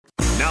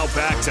Now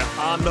back to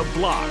On the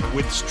Block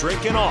with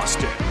Strick and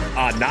Austin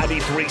on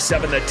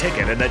 93.7 The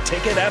Ticket and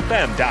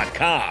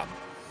theticketfm.com.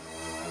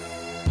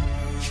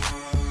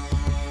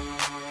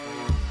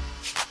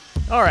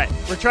 All right,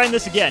 we're trying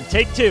this again.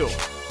 Take two.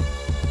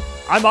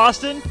 I'm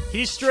Austin.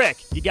 He's Strick.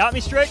 You got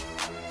me, Strick?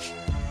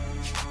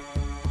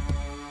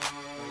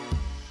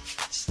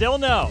 Still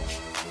no.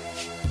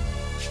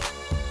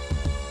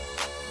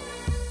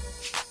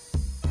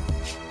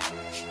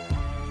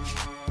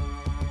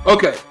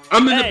 Okay,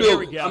 I'm in the Here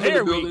building. we go. I'm in Here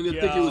the building. we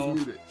I think it was go.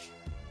 muted.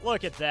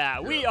 Look at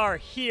that. Yeah. We are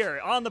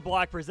here on the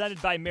block presented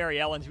by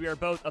Mary Ellen's. We are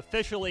both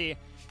officially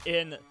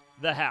in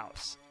the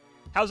house.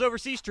 How's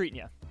overseas treating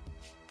you?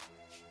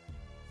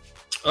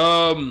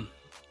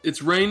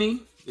 It's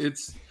rainy.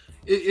 It's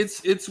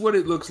what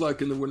it looks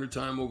like in the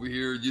wintertime over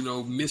here. You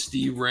know,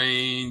 misty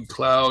rain,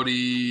 cloudy.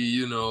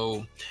 You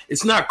know,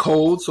 it's not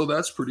cold, so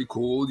that's pretty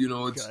cool. You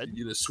know, it's Good.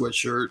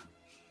 Sweatshirt.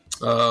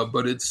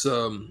 But it's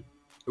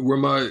where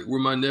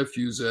my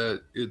nephew's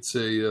at. It's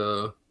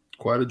a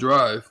quite a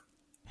drive.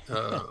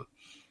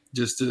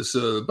 Just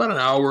about an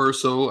hour or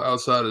so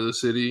outside of the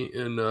city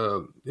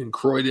in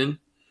Croydon,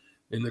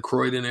 in the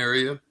Croydon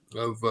area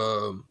of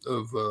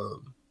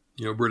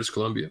British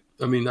Columbia.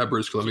 I mean, not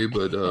British Columbia,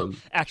 but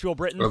Actual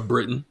Britain. of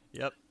Britain.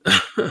 Yep.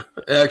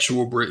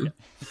 Actual Britain.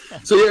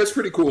 So yeah, it's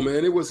pretty cool,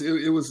 man. It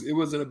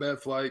wasn't a bad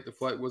flight. The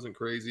flight wasn't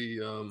crazy.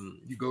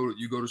 You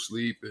go to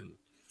sleep and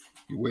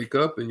you wake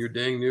up and you're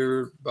dang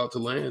near about to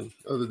land.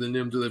 Other than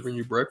them delivering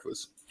you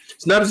breakfast,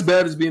 it's not as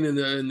bad as being in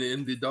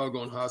the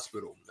doggone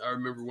hospital. I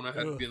remember when I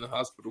had to be in the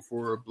hospital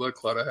for a blood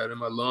clot I had in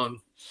my lung,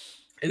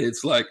 and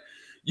it's like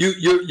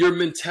your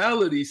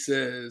mentality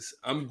says,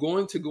 I'm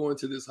going to go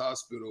into this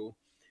hospital.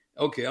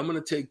 Okay, I'm going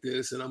to take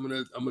this and I'm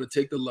going to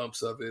take the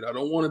lumps of it. I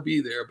don't want to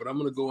be there, but I'm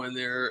going to go in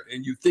there,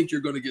 and you think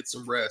you're going to get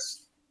some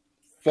rest.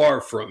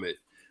 Far from it.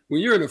 When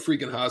you're in a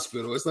freaking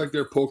hospital, it's like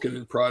they're poking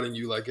and prodding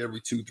you like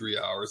every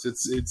 2-3 hours.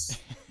 It's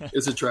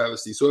a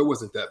travesty. So it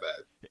wasn't that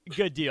bad.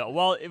 Good deal.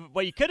 Well,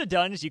 what you could have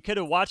done is you could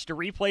have watched a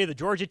replay of the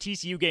Georgia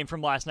TCU game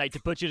from last night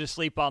to put you to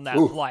sleep on that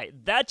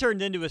flight. That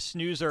turned into a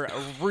snoozer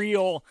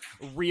real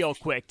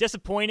quick.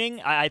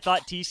 Disappointing. I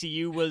thought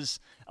TCU was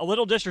a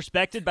little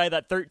disrespected by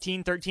that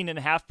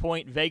 13.5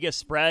 point Vegas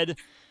spread.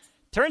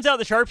 Turns out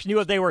the Sharps knew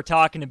what they were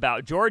talking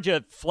about.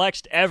 Georgia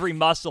flexed every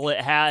muscle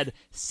it had,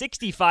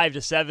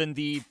 65-7,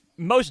 the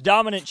most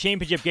dominant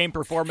championship game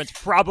performance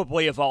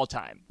probably of all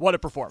time. What a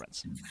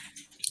performance.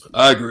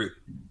 I agree.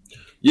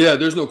 Yeah,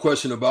 there's no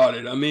question about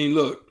it. I mean,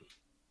 look,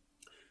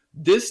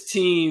 this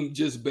team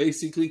just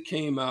basically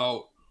came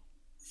out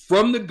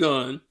from the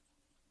gun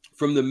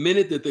from the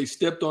minute that they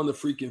stepped on the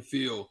freaking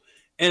field.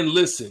 And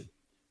listen,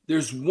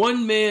 there's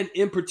one man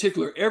in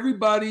particular.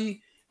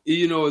 Everybody,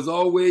 has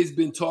always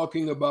been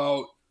talking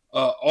about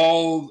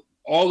all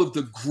of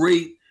the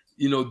great,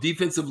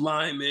 defensive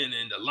linemen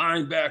and the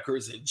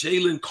linebackers and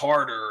Jalen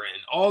Carter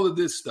and all of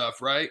this stuff,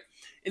 right?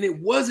 And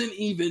it wasn't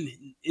even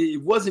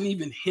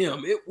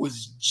him. It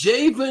was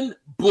Javen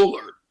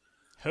Bullard.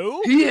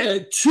 Who? He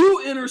had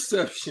 2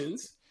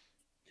 interceptions.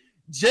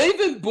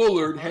 Javen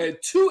Bullard had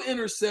 2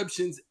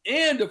 interceptions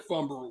and a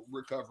fumble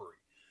recovery.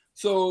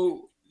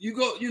 So you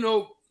go,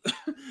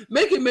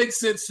 make it make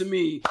sense to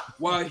me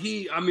why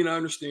I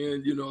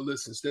understand,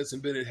 listen, Stetson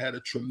Bennett had a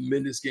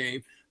tremendous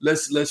game.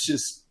 Let's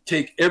just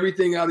take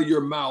everything out of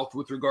your mouth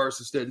with regards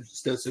to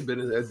Stetson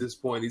Bennett at this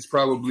point. He's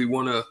probably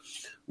one of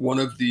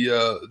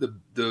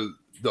the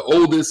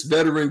oldest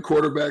veteran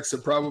quarterbacks to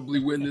probably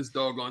win this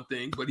doggone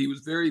thing, but he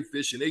was very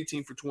efficient,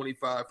 18 for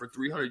 25 for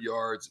 300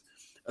 yards,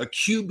 a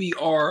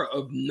QBR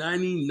of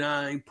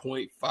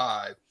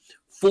 99.5,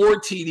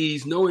 4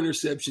 TDs, no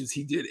interceptions.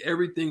 He did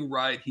everything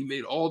right. He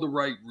made all the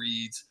right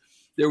reads.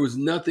 There was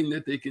nothing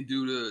that they can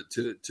do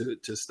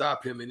to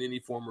stop him in any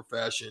form or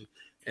fashion.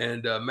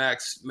 And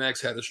Max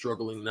had a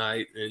struggling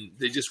night, and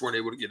they just weren't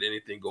able to get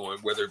anything going,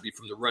 whether it be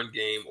from the run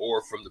game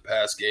or from the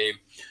pass game.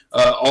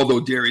 Although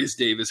Darius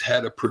Davis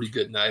had a pretty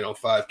good night on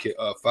 5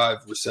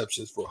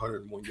 receptions for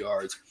 101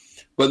 yards.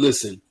 But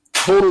listen,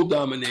 total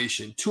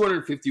domination,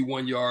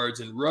 251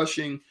 yards in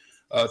rushing,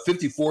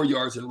 54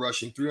 yards in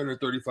rushing,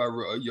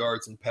 335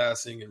 yards in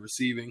passing and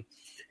receiving.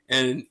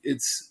 And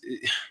it's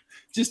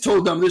just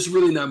total domination.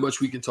 There's really not much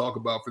we can talk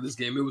about for this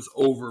game. It was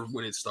over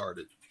when it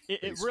started.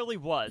 It really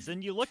was.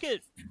 And you look at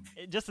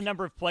just the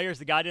number of players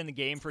that got in the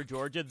game for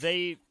Georgia,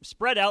 they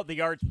spread out the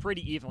yards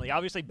pretty evenly.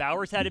 Obviously,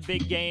 Bowers had a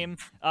big game.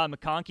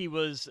 McConkey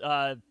was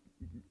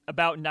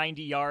about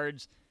 90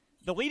 yards.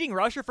 The leading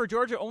rusher for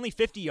Georgia, only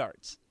 50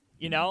 yards.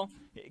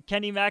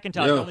 Kenny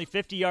McIntosh, only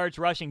 50 yards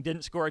rushing,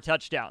 didn't score a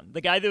touchdown.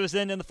 The guy that was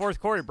in the fourth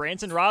quarter,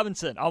 Branson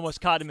Robinson,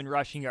 almost caught him in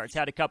rushing yards,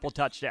 had a couple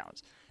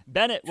touchdowns.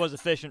 Bennett was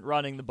efficient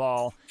running the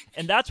ball,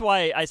 and that's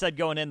why I said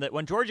going in that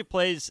when Georgia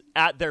plays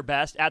at their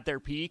best, at their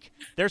peak,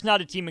 there's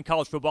not a team in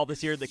college football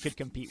this year that could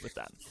compete with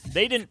them.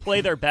 They didn't play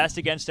their best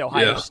against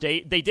Ohio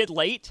State. They did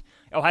late.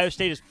 Ohio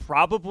State is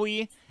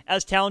probably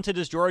as talented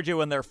as Georgia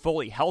when they're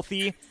fully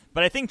healthy,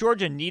 but I think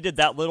Georgia needed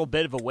that little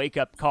bit of a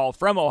wake-up call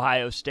from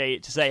Ohio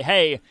State to say,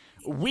 hey,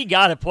 we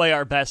got to play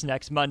our best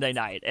next Monday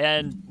night.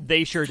 And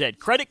they sure did.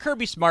 Credit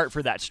Kirby Smart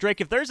for that.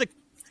 Strick, if there's a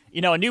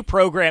new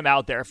program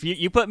out there, if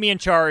you put me in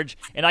charge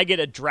and I get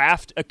to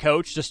draft a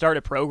coach to start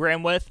a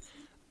program with,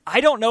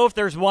 I don't know if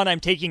there's one I'm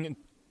taking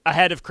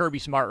ahead of Kirby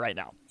Smart right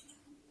now.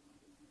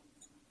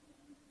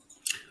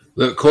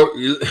 Look,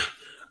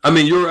 I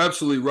mean, you're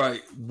absolutely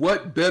right.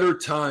 What better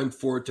time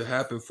for it to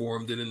happen for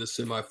him than in the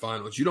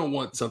semifinals? You don't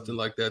want something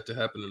like that to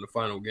happen in the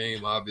final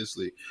game,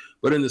 obviously.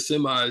 But in the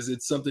semis,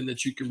 it's something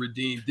that you can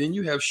redeem. Then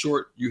you have a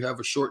short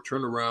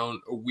turnaround,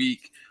 a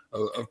week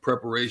of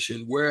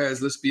preparation.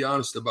 Whereas, let's be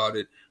honest about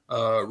it,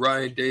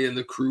 Ryan Day and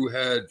the crew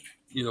had,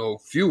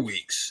 few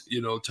weeks,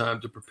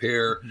 time to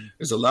prepare. Mm-hmm.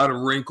 There's a lot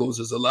of wrinkles.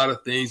 There's a lot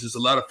of things. There's a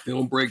lot of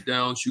film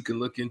breakdowns you can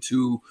look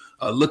into,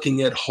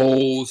 looking at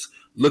holes,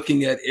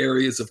 looking at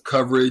areas of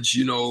coverage,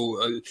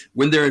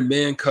 when they're in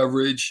man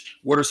coverage,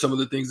 what are some of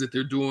the things that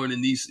they're doing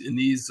in these,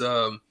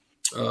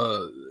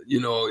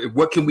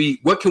 what can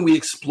we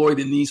exploit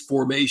in these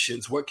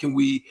formations? What can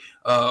we,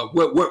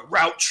 what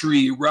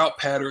route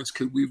patterns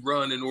could we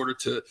run in order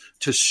to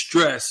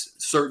stress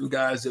certain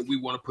guys that we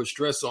want to put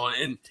stress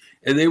on?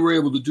 And they were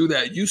able to do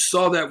that. You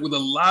saw that with a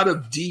lot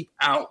of deep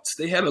outs.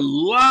 They had a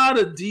lot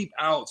of deep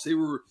outs. They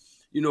were,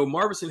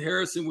 Marvin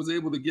Harrison was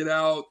able to get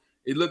out.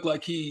 It looked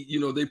like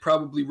they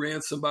probably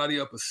ran somebody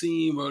up a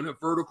seam or in a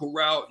vertical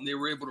route, and they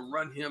were able to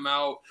run him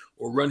out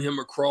or run him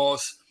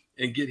across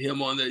and get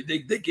him on the.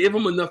 They gave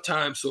him enough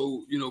time.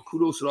 So,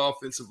 kudos to the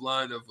offensive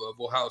line of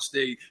Ohio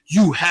State.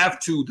 You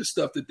have to, the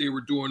stuff that they were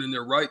doing in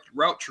their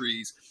route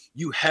trees,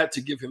 you had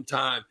to give him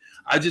time.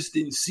 I just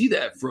didn't see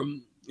that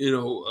from,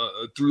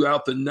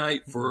 throughout the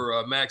night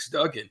for Max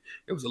Duggan.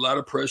 It was a lot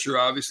of pressure.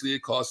 Obviously,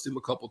 it cost him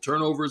a couple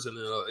turnovers, and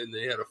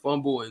they had a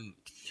fumble, and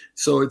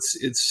so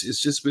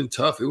it's just been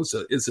tough.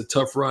 It's a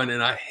tough run,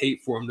 and I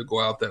hate for him to go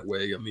out that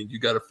way. I mean, you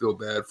got to feel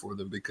bad for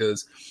them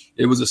because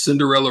it was a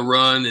Cinderella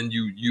run, and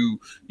you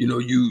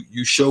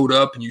showed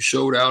up and you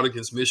showed out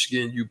against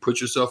Michigan. You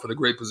put yourself in a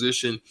great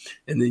position,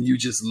 and then you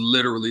just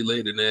literally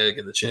laid an egg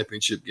in the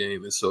championship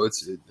game. And so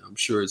I'm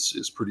sure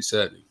it's pretty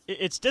saddening.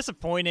 It's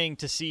disappointing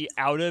to see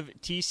out of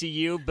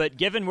TCU, but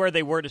given where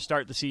they were to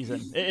start the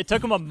season, it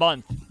took them a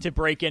month to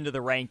break into the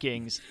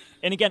rankings.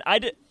 And again,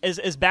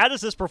 as bad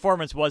as this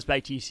performance was by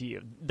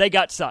TCU, they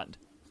got sunned.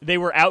 They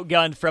were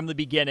outgunned from the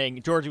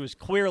beginning. Georgia was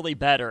clearly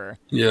better.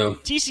 Yeah.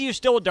 TCU is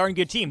still a darn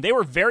good team. They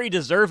were very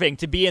deserving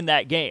to be in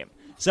that game.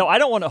 So I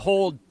don't want to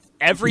hold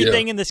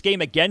everything in this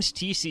game against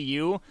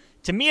TCU.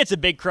 To me, it's a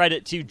big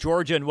credit to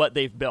Georgia and what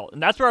they've built.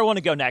 And that's where I want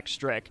to go next,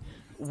 Strick.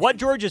 What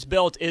Georgia's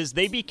built is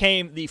they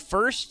became the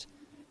first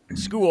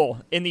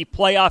school in the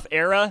playoff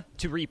era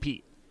to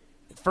repeat.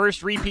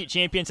 First repeat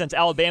champion since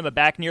Alabama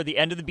back near the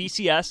end of the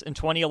BCS in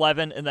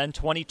 2011 and then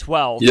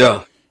 2012.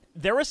 Yeah.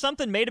 There was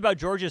something made about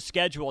Georgia's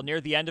schedule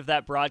near the end of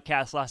that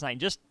broadcast last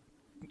night.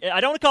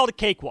 I don't want to call it a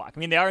cakewalk. I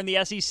mean, they are in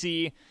the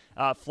SEC.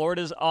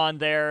 Florida's on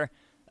there.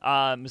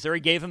 Missouri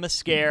gave them a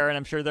scare, and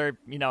I'm sure there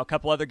are a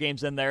couple other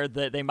games in there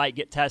that they might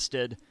get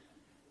tested.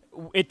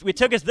 It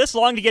took us this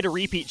long to get a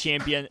repeat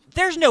champion.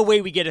 There's no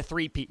way we get a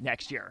three-peat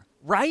next year,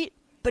 right?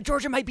 But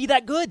Georgia might be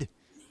that good.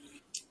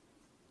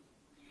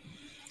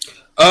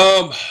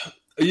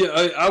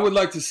 I would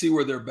like to see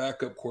where their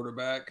backup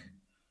quarterback,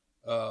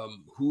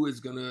 who is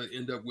going to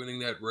end up winning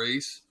that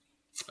race.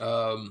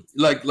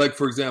 Like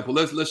for example,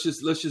 let's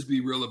just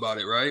be real about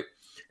it, right?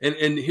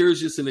 And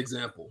here's just an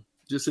example,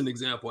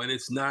 and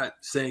it's not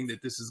saying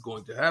that this is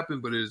going to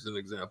happen, but it is an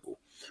example.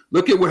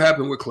 Look at what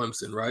happened with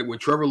Clemson, right? When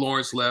Trevor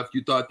Lawrence left,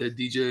 you thought that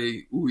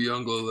DJ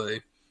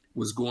Uiagalelei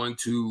was going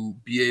to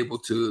be able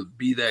to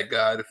be that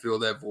guy to fill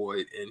that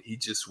void, and he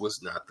just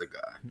was not the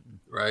guy,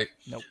 right?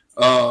 Nope.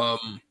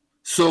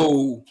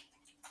 So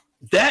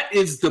that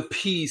is the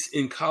piece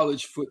in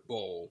college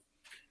football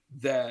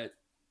that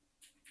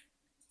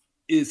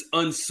is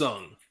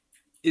unsung.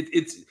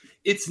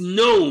 It's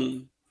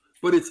known,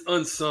 but it's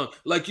unsung.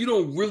 Like, you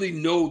don't really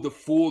know the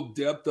full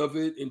depth of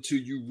it until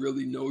you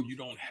really know you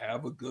don't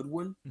have a good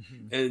one.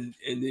 Mm-hmm.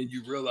 And then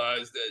you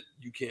realize that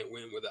you can't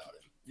win without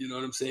it. You know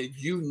what I'm saying?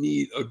 You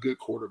need a good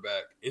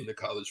quarterback in the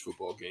college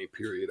football game,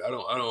 period. I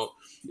don't,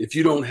 if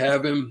you don't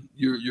have him,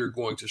 you're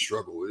going to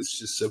struggle. It's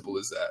just simple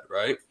as that,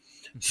 right?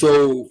 Mm-hmm.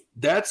 So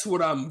that's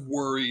what I'm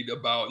worried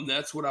about. And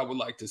that's what I would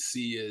like to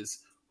see is,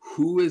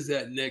 who is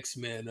that next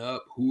man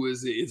up? Who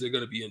is it? Is it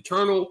going to be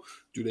internal?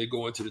 Do they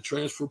go into the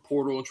transfer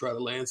portal and try to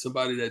land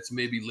somebody that's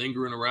maybe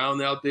lingering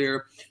around out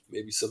there?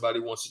 Maybe somebody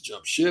wants to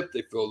jump ship.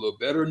 They feel a little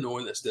better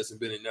knowing that Stetson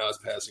Bennett now is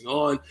passing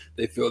on.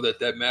 They feel that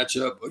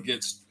matchup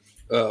against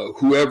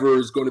whoever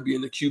is going to be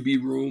in the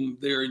QB room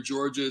there in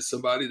Georgia is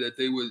somebody that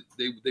they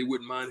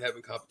wouldn't mind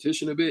having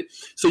competition a bit.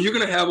 So you're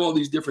going to have all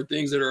these different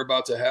things that are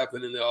about to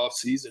happen in the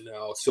offseason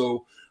now.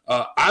 So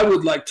I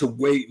would like to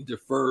wait and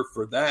defer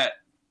for that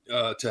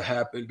to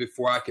happen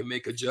before I can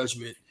make a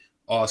judgment,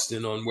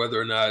 Austin, on whether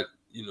or not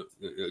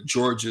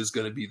Georgia is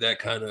going to be that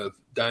kind of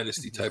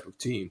dynasty type of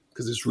team,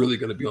 because it's really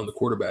going to be on the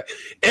quarterback.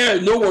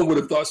 And no one would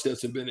have thought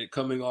Stetson Bennett,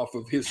 coming off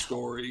of his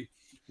story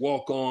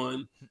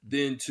walk-on,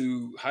 then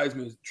to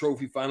Heisman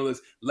Trophy finalist.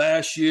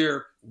 Last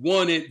year,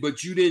 won it,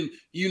 but you didn't,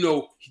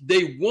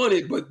 they won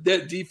it, but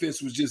that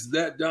defense was just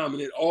that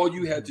dominant. All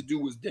you had to do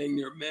was dang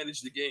near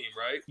manage the game,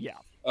 right? Yeah.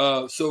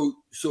 So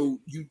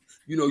you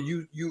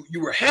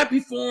were happy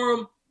for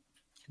him.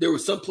 There were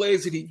some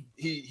plays that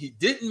he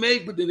didn't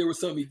make, but then there was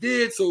some he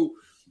did. So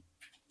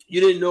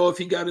you didn't know if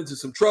he got into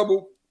some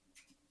trouble,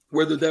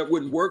 whether that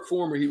wouldn't work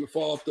for him or he would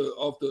fall off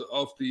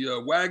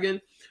the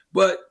wagon.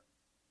 But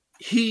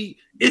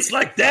it's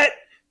like that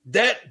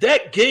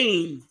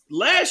game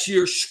last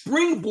year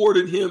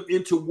springboarded him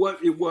into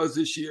what it was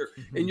this year.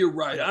 Mm-hmm. And you're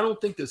right. I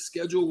don't think the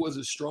schedule was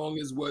as strong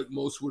as what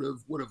most would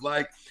have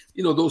liked.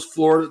 Those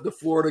the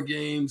Florida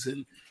games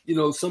and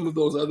some of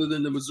those other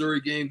than the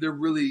Missouri game, it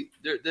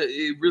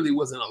really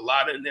wasn't a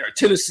lot in there.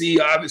 Tennessee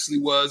obviously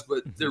was,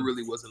 but there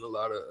really wasn't a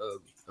lot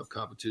of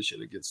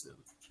competition against them.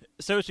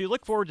 So as we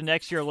look forward to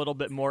next year a little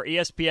bit more,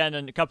 ESPN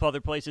and a couple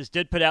other places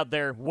did put out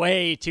their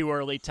way too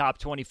early top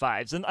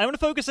 25s. And I want to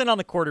focus in on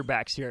the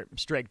quarterbacks here,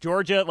 Strick.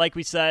 Georgia, like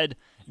we said,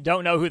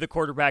 don't know who the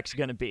quarterback's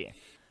going to be.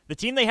 The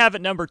team they have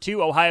at number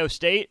 2, Ohio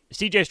State,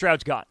 C.J.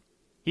 Stroud's gone.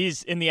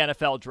 He's in the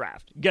NFL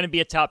draft, going to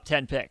be a top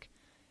 10 pick.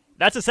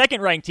 That's a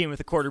second-ranked team with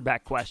a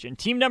quarterback question.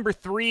 Team number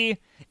 3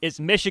 is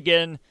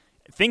Michigan.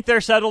 Think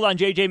they're settled on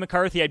J.J.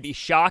 McCarthy. I'd be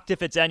shocked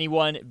if it's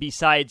anyone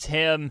besides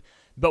him.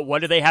 But what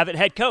do they have at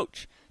head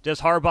coach?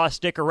 Does Harbaugh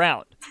stick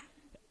around?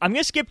 I'm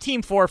going to skip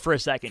Team 4 for a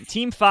second.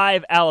 Team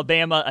 5,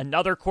 Alabama,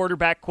 another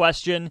quarterback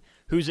question.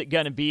 Who's it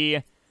going to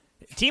be?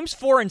 Teams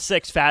 4 and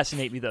 6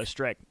 fascinate me, though,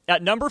 Strick.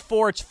 At number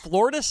 4, it's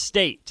Florida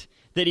State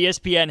that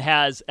ESPN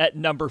has at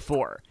number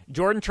 4.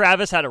 Jordan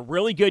Travis had a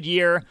really good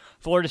year.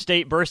 Florida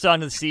State burst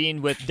onto the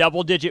scene with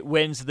double-digit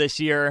wins this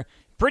year.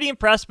 Pretty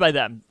impressed by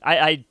them.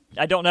 I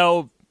don't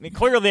know. I mean,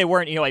 clearly they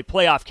weren't a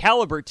playoff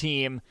caliber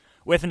team.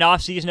 With an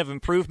offseason of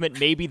improvement,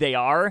 maybe they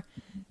are.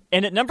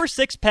 And at number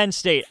 6, Penn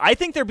State, I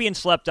think they're being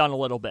slept on a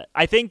little bit.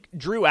 I think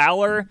Drew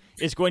Aller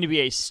is going to be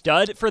a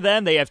stud for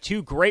them. They have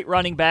 2 great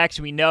running backs.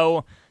 We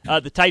know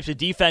the types of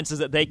defenses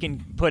that they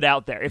can put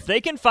out there. If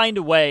they can find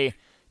a way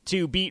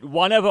to beat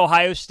one of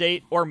Ohio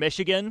State or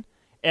Michigan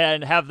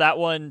and have that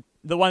one,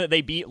 the one that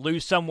they beat,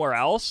 lose somewhere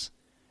else,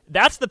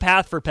 that's the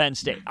path for Penn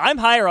State. I'm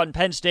higher on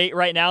Penn State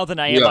right now than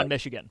I am on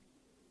Michigan.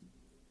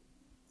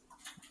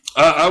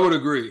 I would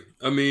agree.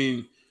 I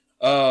mean,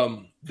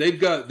 they've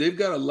got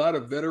a lot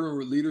of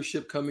veteran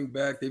leadership coming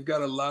back. They've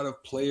got a lot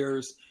of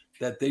players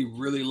that they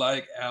really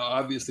like.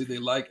 Obviously, they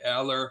like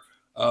Aller.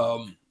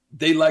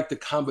 They like the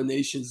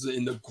combinations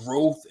and the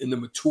growth and the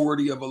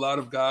maturity of a lot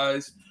of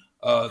guys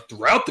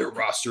throughout their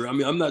roster. I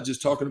mean, I'm not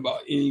just talking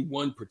about any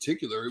one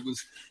particular. It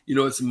was,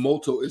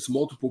 it's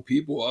multiple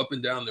people up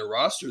and down their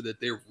roster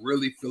that they're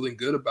really feeling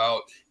good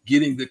about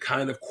getting the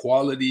kind of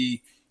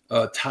quality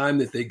time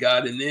that they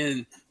got, and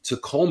then to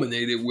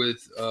culminate it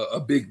with a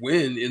big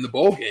win in the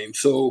bowl game.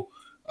 So,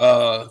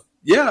 watch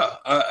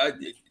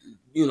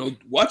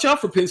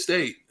out for Penn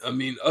State. I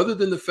mean, other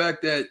than the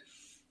fact that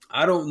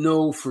I don't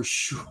know for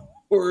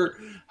sure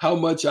how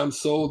much I'm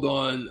sold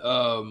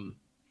on,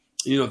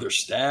 their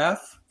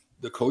staff,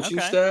 the coaching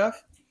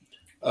staff.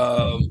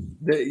 That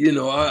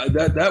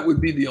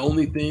would be the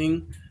only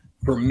thing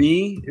for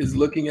me is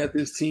looking at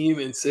this team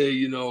and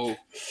say,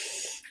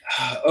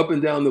 up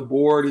and down the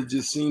board, it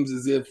just seems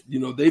as if,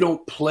 they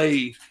don't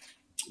play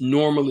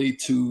normally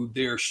to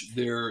their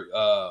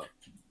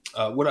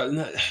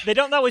they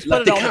don't always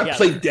put it all together. They kind of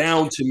play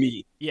down to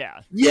me.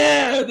 Yeah,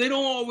 they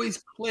don't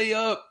always play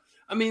up.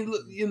 I mean,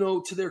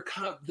 to their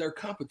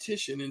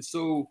competition, and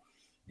so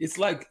it's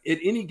like at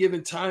any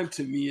given time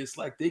to me, it's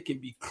like they can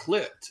be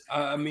clipped.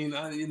 I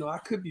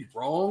could be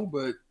wrong,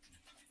 but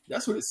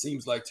that's what it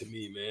seems like to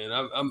me, man.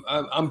 I'm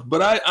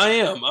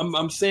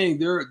saying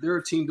they're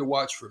a team to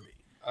watch for me.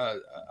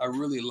 I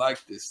really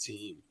like this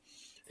team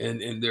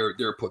and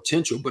their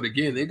potential, but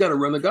again, they got to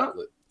run a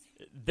gauntlet.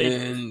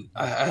 And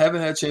I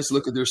haven't had a chance to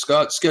look at their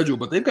schedule,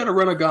 but they've got to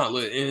run a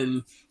gauntlet.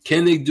 And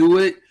can they do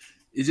it?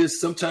 It's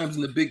just sometimes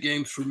in the big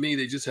games for me,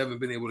 they just haven't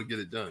been able to get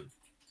it done.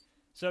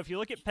 So if you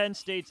look at Penn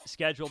State's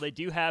schedule, they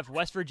do have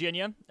West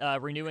Virginia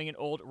renewing an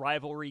old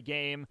rivalry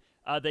game.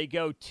 They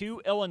go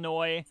to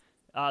Illinois.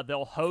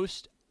 They'll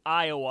host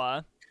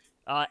Iowa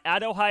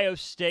at Ohio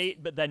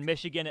State, but then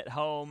Michigan at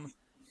home.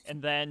 And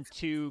then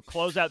to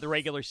close out the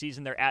regular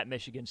season, they're at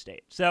Michigan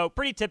State. So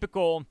pretty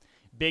typical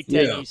Big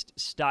Ten East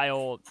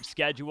style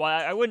schedule.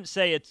 I wouldn't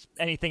say it's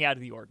anything out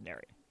of the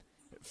ordinary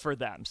for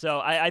them.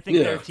 So I think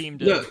they're a team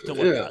to look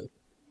at.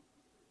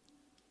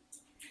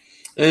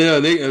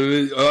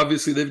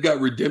 Obviously they've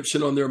got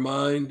redemption on their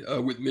mind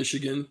with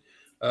Michigan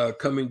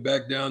coming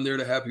back down there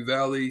to Happy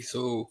Valley.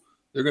 So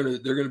they're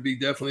gonna be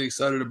definitely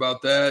excited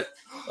about that.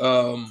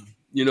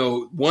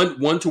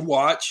 One to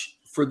watch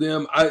for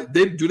them.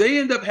 Do they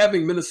end up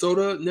having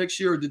Minnesota next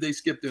year, or did they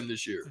skip them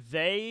this year?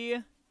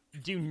 They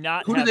do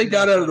not. Who did they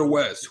get out of the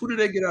West? Who did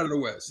they get out of the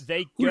West?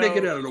 Who did they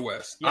get out of the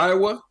West? Yeah.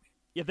 Iowa?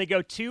 Yeah, they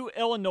go to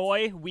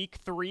Illinois week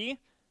 3.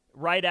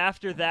 Right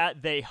after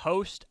that, they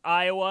host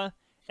Iowa.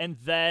 And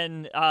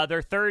then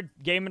their third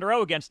game in a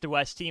row against the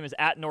West team is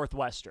at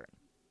Northwestern.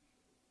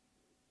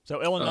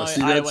 So Illinois,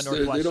 Iowa,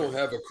 Northwestern. They don't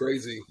have a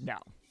crazy. No.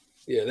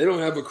 Yeah, they don't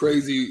have a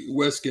crazy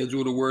West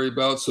schedule to worry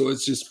about. So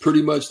it's just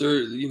pretty much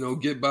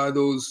get by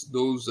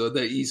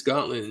that East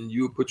Gauntlet, and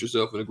you'll put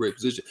yourself in a great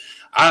position.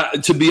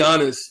 To be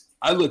honest,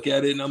 I look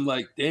at it and I'm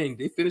like, dang,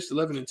 they finished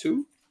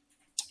 11-2.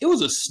 It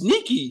was a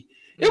sneaky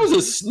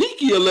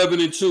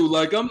 11-2.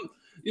 Like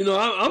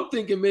I'm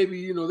thinking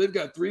maybe they've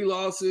got 3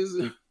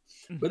 losses,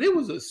 but it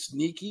was a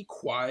sneaky,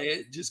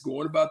 quiet, just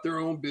going about their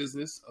own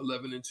business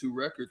 11-2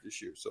 record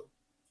this year. So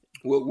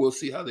we'll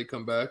see how they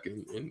come back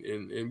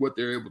and what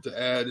they're able to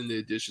add and the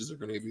additions they're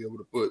going to be able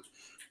to put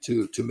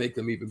to make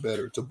them even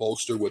better, to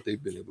bolster what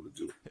they've been able to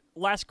do.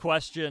 Last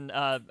question,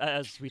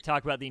 as we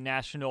talk about the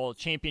national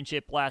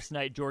championship last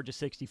night, Georgia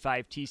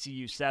 65,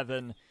 TCU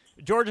 7.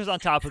 Georgia's on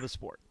top of the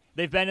sport.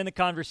 They've been in the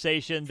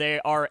conversation. They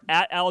are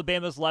at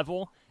Alabama's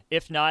level,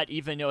 if not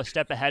even a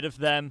step ahead of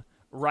them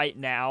right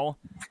now.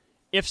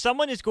 If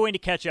someone is going to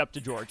catch up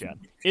to Georgia,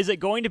 is it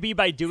going to be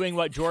by doing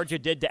what Georgia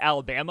did to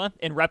Alabama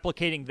and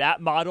replicating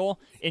that model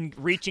in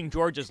reaching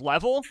Georgia's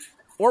level?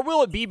 Or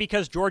will it be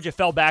because Georgia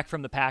fell back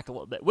from the pack a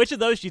little bit? Which of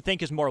those do you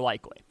think is more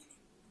likely?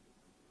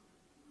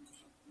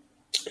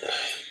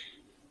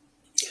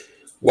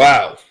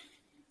 Wow.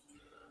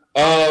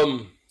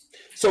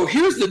 So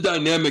here's the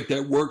dynamic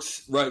that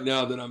works right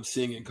now that I'm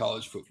seeing in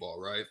college football,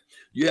 right?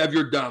 You have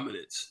your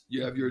dominance.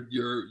 You have your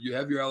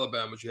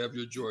Alabamas. You have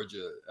your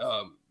Georgia.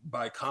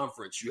 By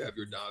conference, you have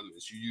your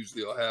dominance. You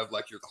usually will have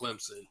like your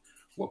Clemson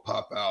will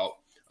pop out.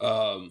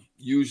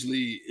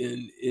 Usually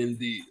in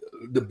the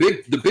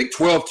Big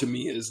 12 to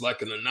me is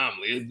like an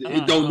anomaly.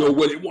 It don't know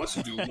what it wants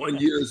to do. One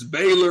year is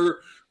Baylor.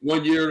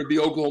 One year it'll be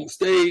Oklahoma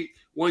State.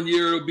 One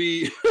year it'll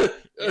be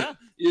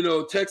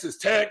Texas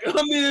Tech.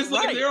 I mean, it's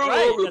like they're all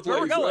over the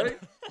place, right?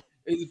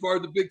 As far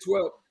as the Big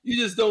 12, you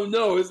just don't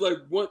know. It's like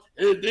one,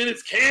 and then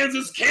it's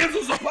Kansas.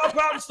 Kansas will pop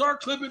out and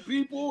start clipping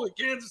people, and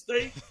Kansas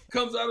State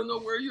comes out of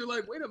nowhere. You're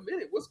like, wait a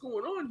minute, what's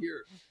going on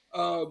here?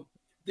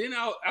 Then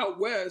out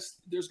west,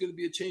 there's going to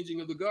be a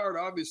changing of the guard,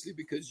 obviously,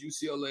 because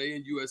UCLA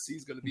and USC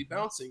is going to be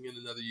bouncing in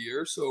another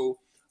year. So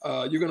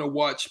you're going to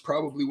watch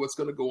probably what's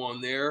going to go on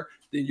there.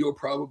 Then you'll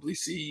probably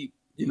see,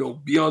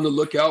 be on the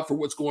lookout for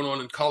what's going on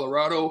in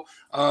Colorado.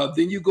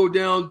 Then you go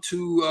down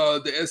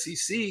to the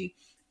SEC,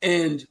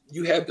 and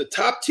you have the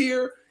top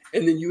tier,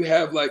 and then you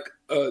have like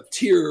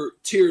tier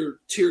 2.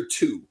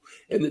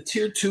 And the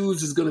tier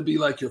 2s is going to be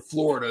like your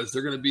Floridas.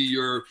 They're going to be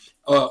your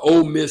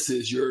Ole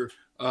Misses, your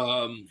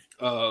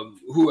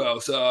who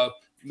else?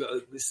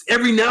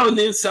 Every now and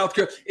then South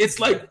Carolina. It's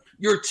like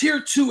your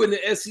tier 2 in the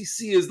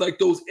SEC is like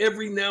those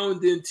every now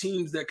and then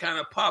teams that kind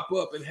of pop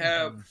up and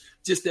have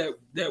just that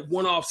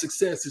one-off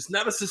success. It's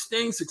not a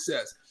sustained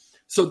success.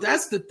 So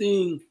that's the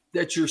thing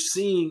that you're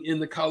seeing in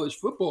the college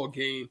football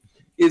game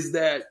is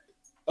that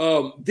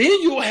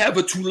then you'll have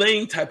a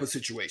Tulane type of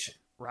situation,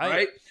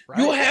 right?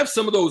 You'll have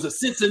some of those, a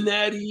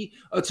Cincinnati,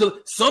 until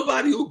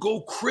somebody will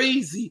go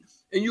crazy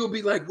and you'll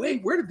be like,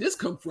 wait, where did this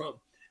come from?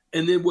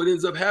 And then what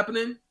ends up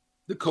happening?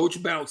 The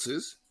coach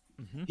bounces.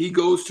 Mm-hmm. He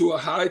goes to a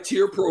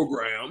high-tier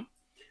program,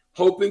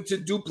 hoping to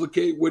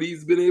duplicate what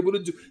he's been able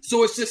to do.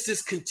 So it's just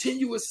this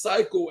continuous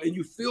cycle, and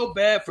you feel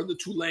bad for the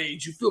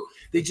Tulanes. You feel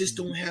they just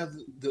don't have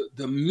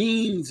the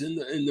means and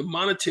the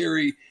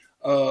monetary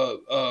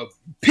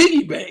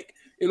piggy bank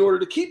in order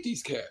to keep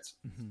these cats.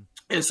 Mm-hmm.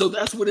 And so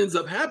that's what ends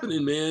up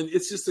happening, man.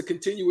 It's just a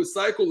continuous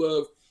cycle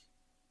of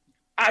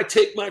I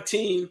take my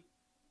team,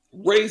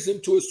 raise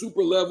them to a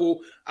super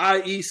level,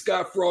 i.e.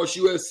 Scott Frost,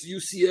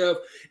 UCF,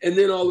 and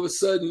then all of a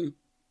sudden,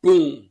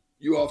 boom,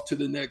 you're off to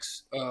the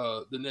next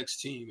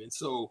team. And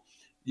so,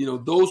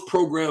 those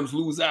programs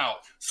lose out.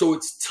 So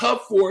it's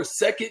tough for a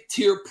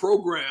second-tier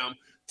program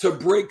to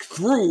break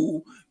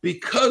through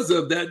because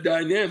of that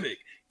dynamic.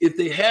 If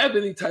they have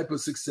any type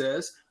of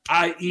success,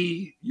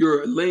 i.e.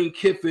 your Lane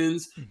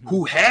Kiffins,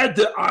 who had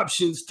the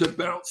options to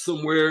bounce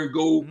somewhere and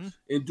go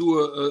and do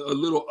a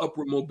little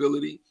upward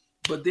mobility,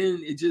 but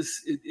then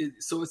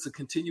so it's a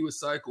continuous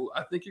cycle.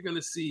 I think you're going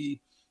to see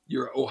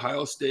your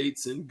Ohio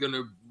States and going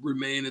to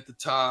remain at the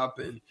top,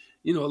 and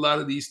a lot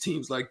of these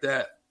teams like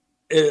that.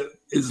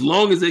 As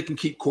long as they can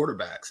keep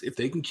quarterbacks, if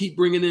they can keep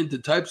bringing in the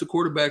types of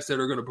quarterbacks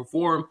that are going to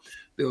perform,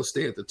 they'll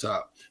stay at the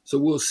top. So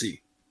we'll see.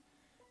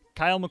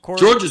 Kyle McCord.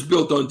 Georgia's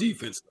built on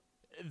defense.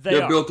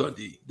 They're built on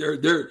D.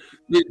 They're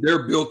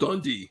built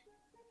on D.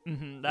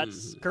 Mm-hmm.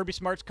 That's Kirby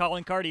Smart's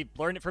calling card. He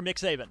learned it from Nick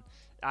Saban.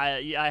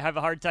 I have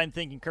a hard time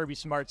thinking Kirby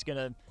Smart's going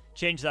to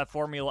change that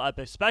formula up,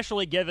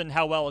 especially given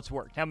how well it's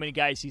worked, how many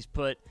guys he's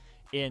put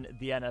in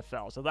the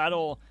NFL. So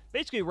that'll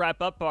basically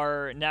wrap up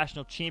our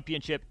national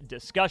championship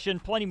discussion.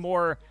 Plenty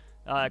more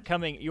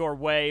coming your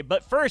way.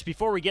 But first,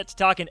 before we get to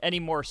talking any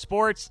more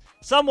sports,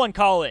 someone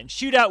call in.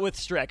 Shootout with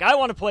Strick. I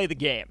want to play the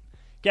game.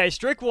 Okay,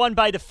 Strick won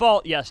by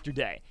default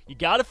yesterday. You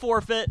got to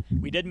forfeit.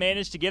 We did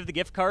manage to give the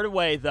gift card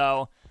away,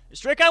 though.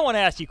 Strick, I want to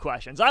ask you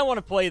questions. I want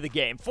to play the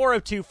game.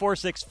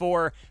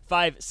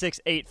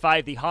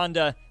 402-464-5685, the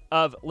Honda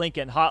of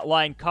Lincoln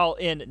hotline. Call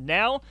in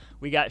now.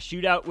 We got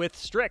Shootout with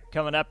Strick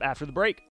coming up after the break.